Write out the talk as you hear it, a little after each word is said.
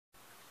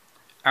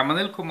I'm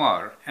Anil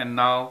Kumar, and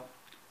now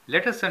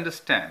let us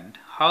understand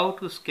how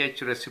to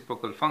sketch a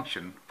reciprocal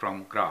function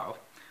from graph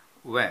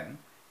when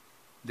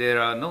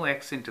there are no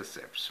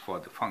x-intercepts for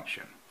the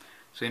function.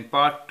 So in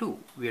part 2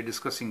 we are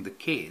discussing the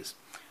case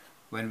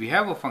when we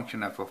have a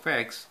function f of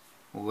x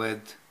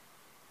with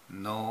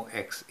no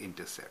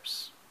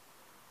x-intercepts.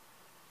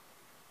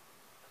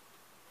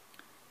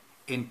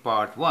 In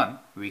part 1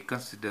 we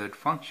considered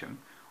function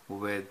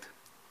with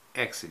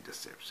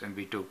x-intercepts, and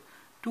we took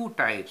two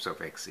types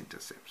of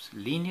x-intercepts,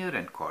 linear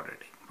and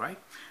quadratic, right?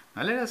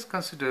 Now let us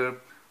consider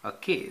a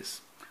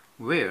case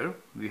where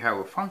we have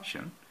a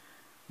function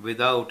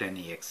without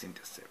any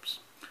x-intercepts.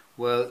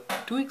 Well,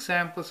 two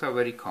examples are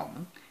very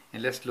common,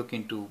 and let's look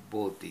into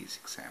both these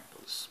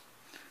examples.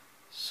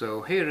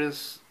 So here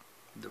is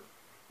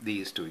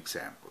these two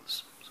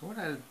examples. So what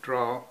I'll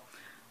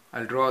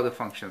draw the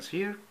functions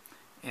here,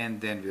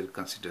 and then we'll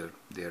consider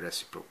their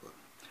reciprocal.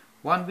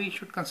 One, we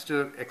should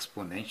consider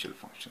exponential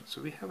functions.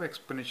 So we have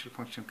exponential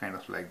function kind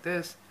of like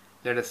this.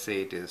 Let us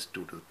say it is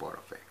 2 to the power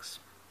of x.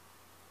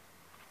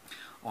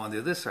 On the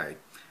other side,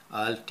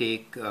 I'll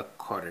take a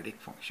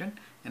quadratic function,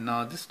 and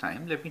now this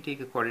time let me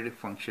take a quadratic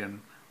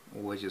function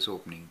which is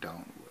opening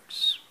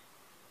downwards.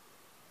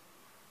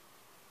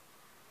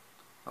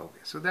 Okay,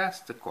 so that's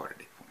the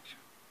quadratic function.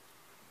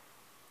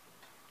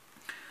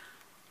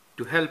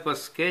 To help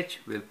us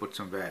sketch, we'll put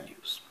some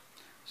values.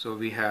 So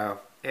we have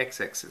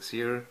x-axis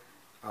here,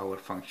 our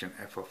function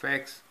f of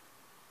x.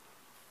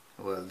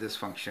 Well, this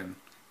function,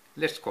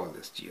 let's call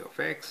this g of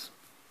x,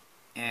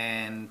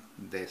 and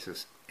this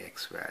is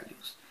x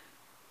values,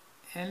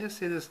 and let's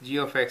say this g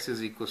of x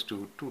is equals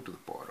to 2 to the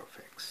power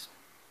of x,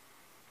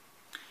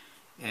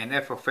 and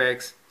f of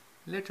x,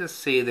 let us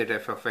say that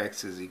f of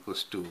x is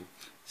equals to,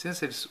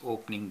 since it's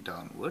opening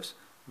downwards,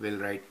 we'll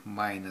write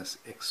minus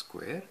x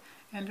square,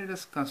 and let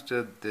us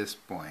consider this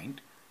point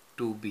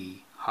to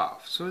be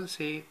half, so we'll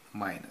say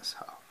minus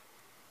half.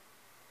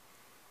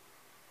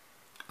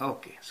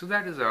 Okay, so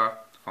that is our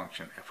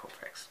function f of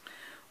x.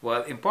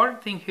 Well,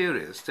 important thing here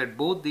is that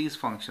both these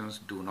functions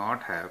do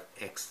not have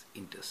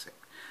x-intercept.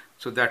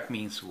 So that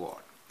means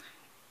what?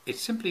 It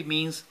simply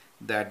means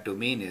that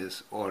domain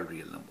is all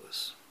real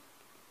numbers.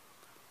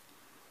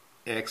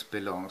 X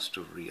belongs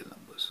to real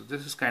numbers. So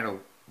this is kind of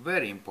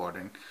very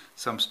important.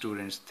 Some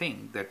students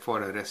think that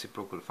for a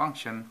reciprocal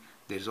function,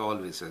 there's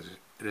always a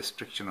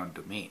restriction on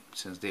domain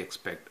since they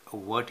expect a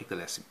vertical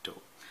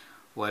asymptote.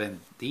 Well, in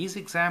these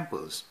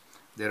examples,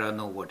 there are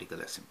no vertical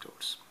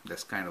asymptotes.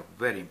 That's kind of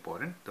very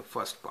important, the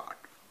first part.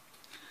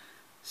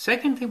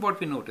 Second thing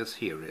what we notice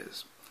here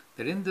is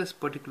that in this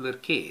particular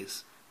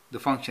case, the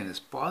function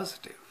is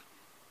positive.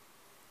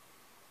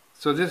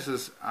 So this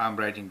is, I'm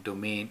writing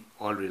domain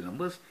all real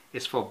numbers.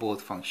 It's for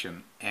both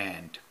function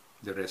and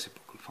the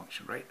reciprocal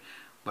function, right?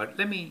 But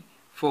let me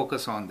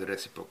focus on the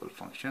reciprocal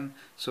function.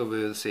 So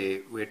we will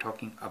say we're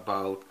talking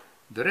about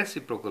the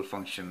reciprocal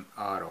function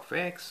r of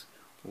x,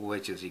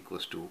 which is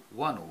equals to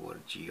 1 over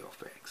g of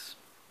x.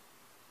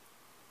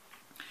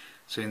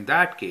 So in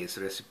that case,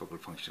 reciprocal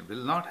function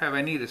will not have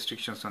any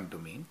restrictions on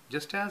domain,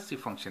 just as the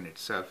function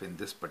itself in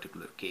this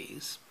particular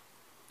case.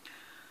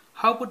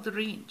 How about the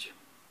range?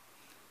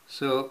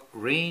 So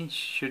range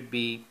should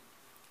be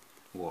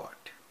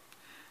what?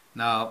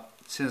 Now,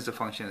 since the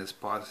function is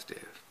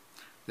positive,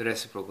 the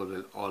reciprocal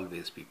will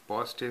always be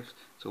positive.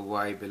 So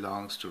y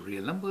belongs to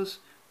real numbers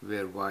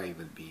where y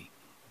will be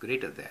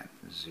greater than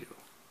 0.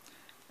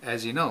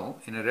 As you know,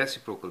 in a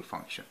reciprocal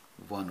function,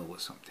 1 over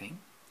something,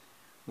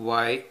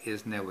 y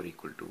is never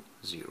equal to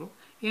 0.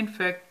 In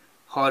fact,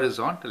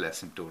 horizontal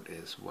asymptote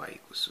is y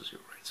equals to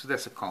 0, right? So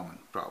that's a common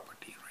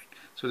property, right?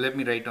 So let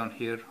me write down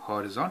here,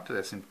 horizontal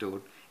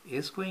asymptote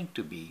is going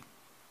to be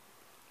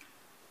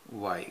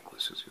y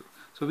equals to 0.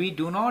 So we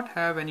do not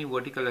have any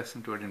vertical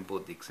asymptote in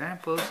both the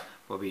examples,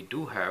 but we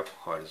do have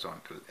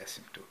horizontal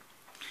asymptote.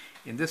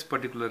 In this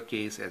particular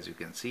case, as you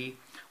can see,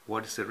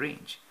 what is the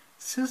range?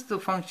 Since the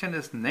function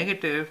is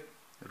negative,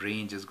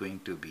 range is going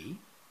to be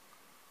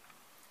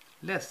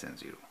less than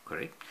 0,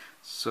 correct?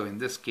 So in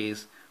this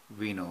case,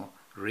 we know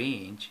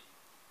range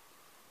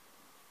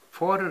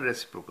for a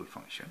reciprocal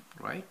function,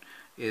 right,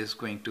 is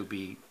going to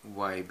be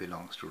y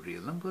belongs to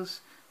real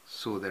numbers,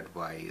 so that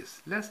y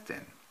is less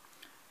than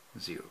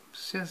 0,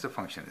 since the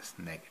function is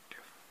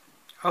negative.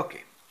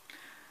 Okay,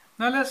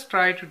 now let's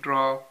try to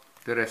draw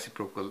the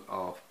reciprocal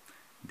of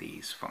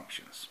these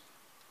functions.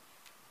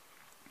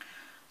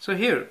 So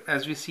here,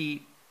 as we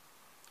see,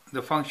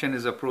 the function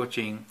is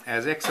approaching,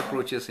 as x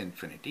approaches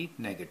infinity,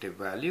 negative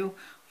value,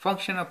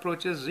 function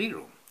approaches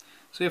 0.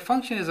 So if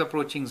function is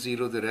approaching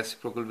 0, the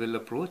reciprocal will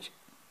approach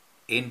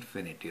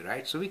infinity,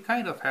 right? So we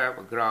kind of have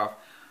a graph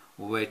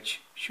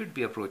which should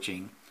be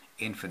approaching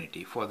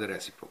infinity for the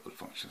reciprocal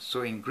function.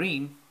 So in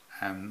green,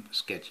 I'm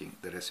sketching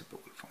the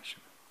reciprocal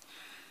function.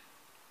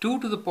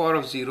 2 to the power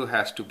of 0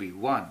 has to be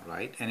 1,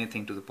 right?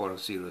 Anything to the power of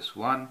 0 is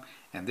 1,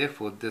 and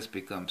therefore this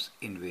becomes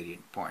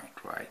invariant point,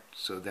 right?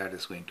 So that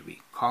is going to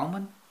be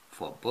common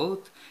for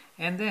both.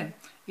 And then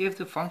if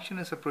the function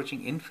is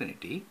approaching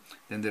infinity,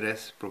 then the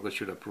reciprocal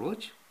should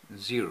approach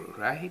 0,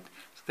 right?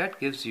 So that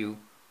gives you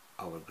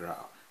our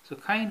graph. So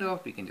kind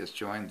of, we can just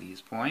join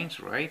these points,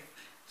 right?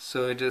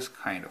 So it is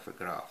kind of a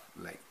graph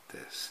like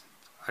this,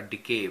 a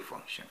decay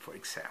function, for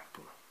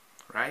example,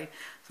 right?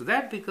 So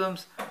that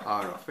becomes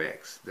r of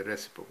x, the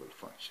reciprocal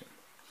function.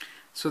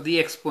 So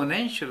the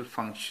exponential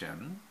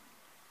function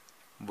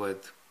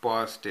with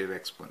positive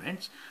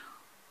exponents,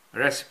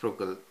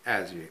 reciprocal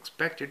as you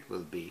expected,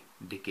 will be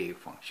decay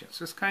function.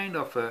 So it's kind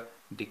of a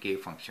decay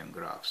function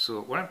graph.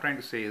 So what I'm trying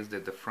to say is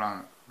that the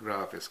front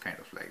graph is kind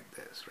of like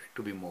this, right,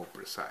 to be more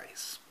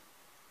precise.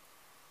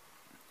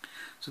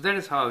 So that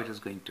is how it is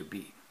going to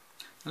be.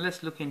 Now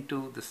let's look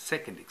into the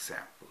second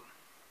example.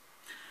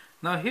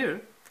 Now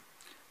here,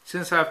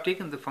 since I've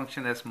taken the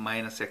function as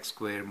minus x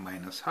squared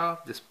minus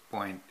half, this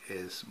point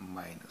is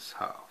minus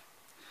half.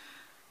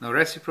 Now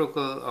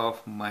reciprocal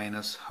of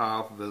minus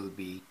half will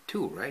be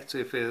 2, right? So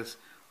if it is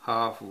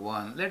half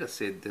 1, let us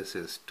say this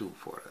is 2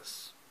 for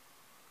us.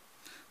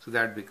 So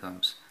that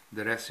becomes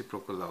the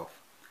reciprocal of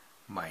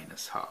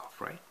minus half,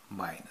 right?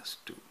 Minus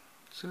 2.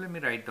 So let me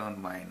write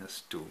down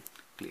minus 2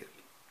 clearly.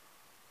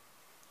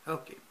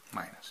 Okay,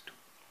 minus 2.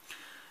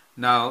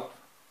 Now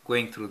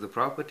going through the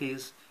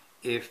properties,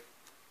 if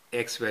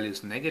x value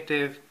is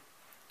negatively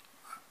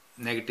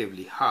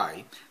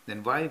high,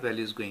 then y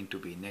value is going to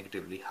be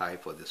negatively high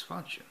for this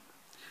function.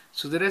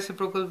 So the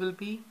reciprocal will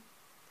be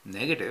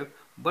negative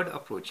but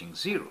approaching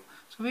 0.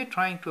 So we are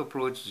trying to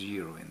approach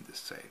 0 in this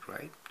side,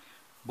 right?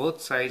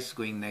 Both sides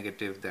going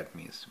negative, that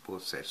means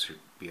both sides should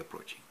be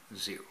approaching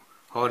 0.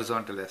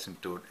 Horizontal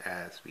asymptote,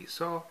 as we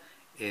saw,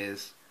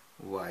 is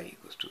y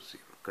equals to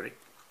 0,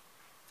 correct?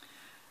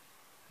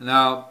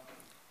 Now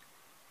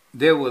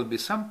there will be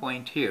some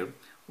point here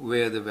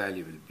where the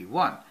value will be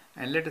 1,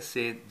 and let us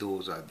say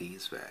those are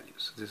these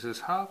values. This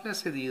is half.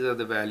 Let's say these are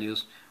the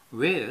values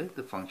where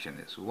the function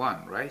is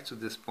 1, right? So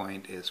this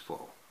point is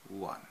for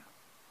 1.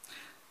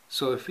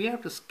 So if we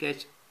have to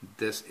sketch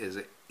this as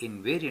an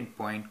invariant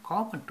point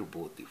common to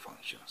both the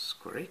functions,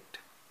 correct?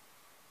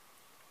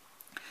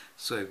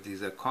 So if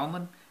these are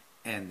common,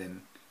 and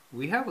then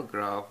we have a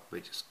graph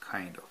which is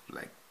kind of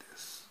like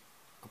this,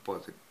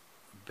 opposite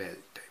bell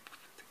type of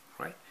thing,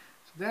 right?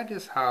 So that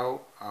is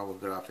how our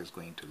graph is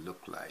going to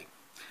look like.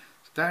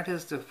 So that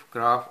is the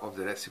graph of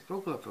the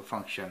reciprocal of a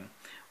function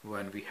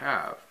when we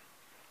have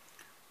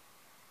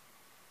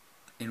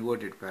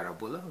inverted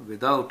parabola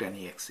without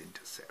any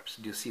x-intercepts.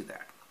 Do you see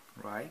that,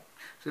 right?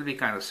 So it'll be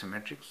kind of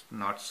symmetric,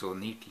 not so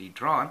neatly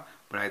drawn,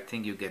 but I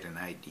think you get an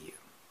idea,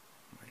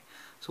 right?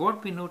 So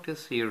what we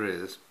notice here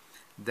is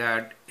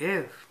that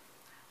if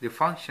the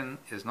function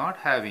is not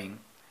having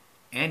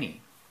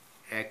any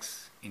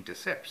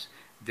x-intercepts,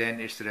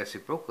 then its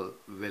reciprocal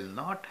will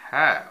not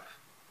have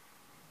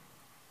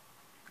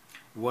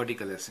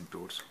vertical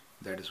asymptotes.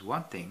 That is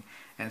one thing.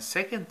 And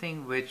second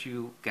thing which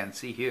you can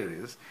see here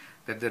is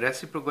that the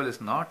reciprocal is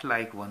not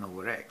like 1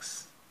 over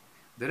x.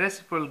 The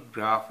reciprocal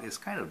graph is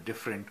kind of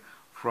different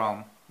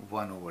from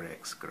 1 over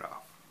x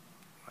graph,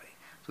 right?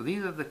 So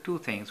these are the two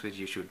things which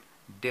you should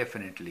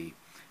definitely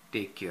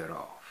take care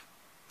of.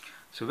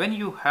 So when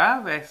you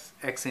have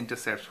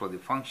x-intercepts for the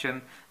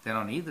function, then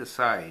on either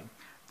side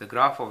the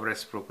graph of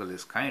reciprocal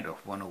is kind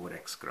of 1 over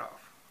x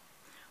graph.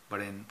 But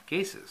in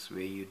cases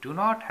where you do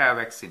not have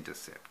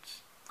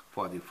x-intercepts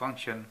for the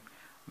function,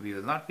 we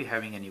will not be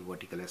having any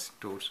vertical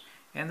asymptotes,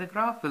 and the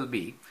graph will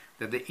be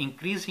that the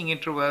increasing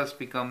intervals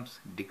becomes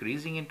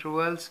decreasing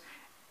intervals,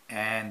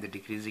 and the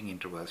decreasing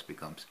intervals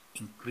becomes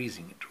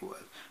increasing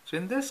intervals. So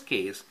in this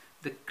case,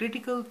 the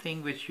critical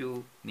thing which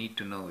you need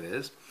to know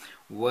is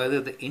whether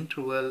the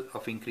interval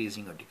of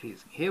increasing or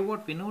decreasing. Here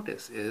what we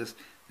notice is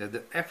that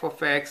the f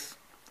of x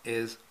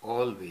is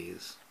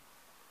always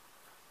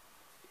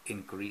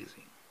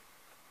increasing.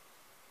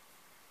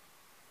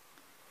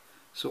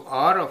 So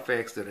r of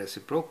x, the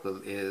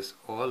reciprocal, is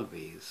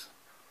always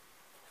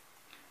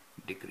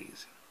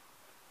decreasing.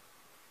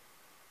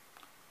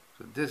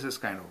 So this is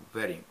kind of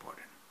very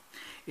important.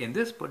 In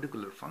this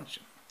particular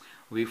function,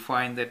 we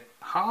find that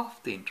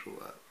half the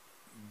interval,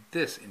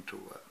 this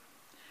interval,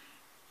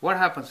 what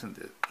happens in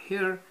this?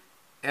 Here,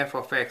 f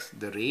of x,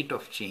 the rate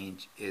of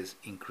change is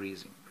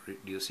increasing.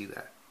 Do you see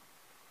that?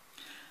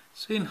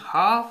 So in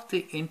half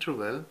the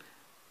interval,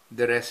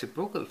 the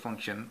reciprocal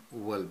function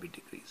will be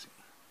decreasing.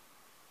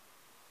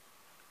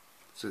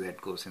 So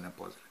that goes in a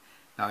positive.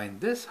 Now in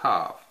this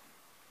half,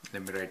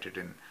 let me write it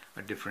in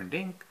a different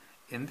ink.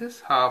 In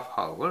this half,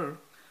 however,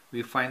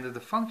 we find that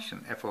the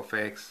function f of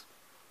x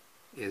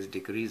is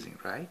decreasing,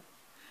 right?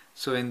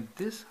 So in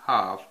this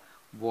half,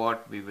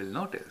 what we will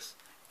notice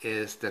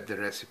is that the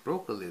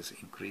reciprocal is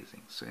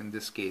increasing. So in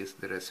this case,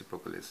 the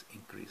reciprocal is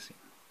increasing.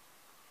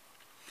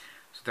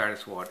 So that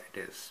is what it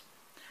is.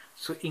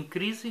 So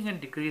increasing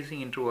and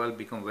decreasing interval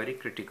become very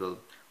critical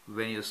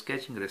when you're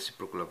sketching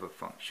reciprocal of a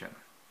function,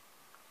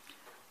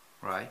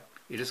 right?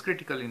 It is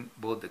critical in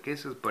both the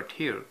cases, but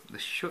here the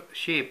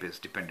shape is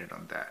dependent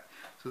on that.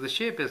 So the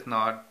shape is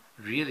not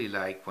really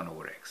like 1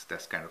 over x.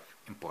 That's kind of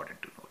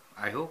important to note.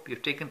 I hope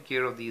you've taken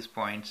care of these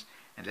points,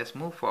 and let's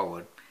move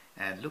forward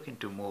and look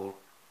into more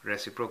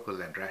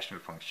reciprocal and rational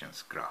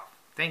functions graph.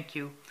 Thank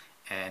you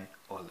and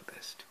all the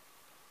best.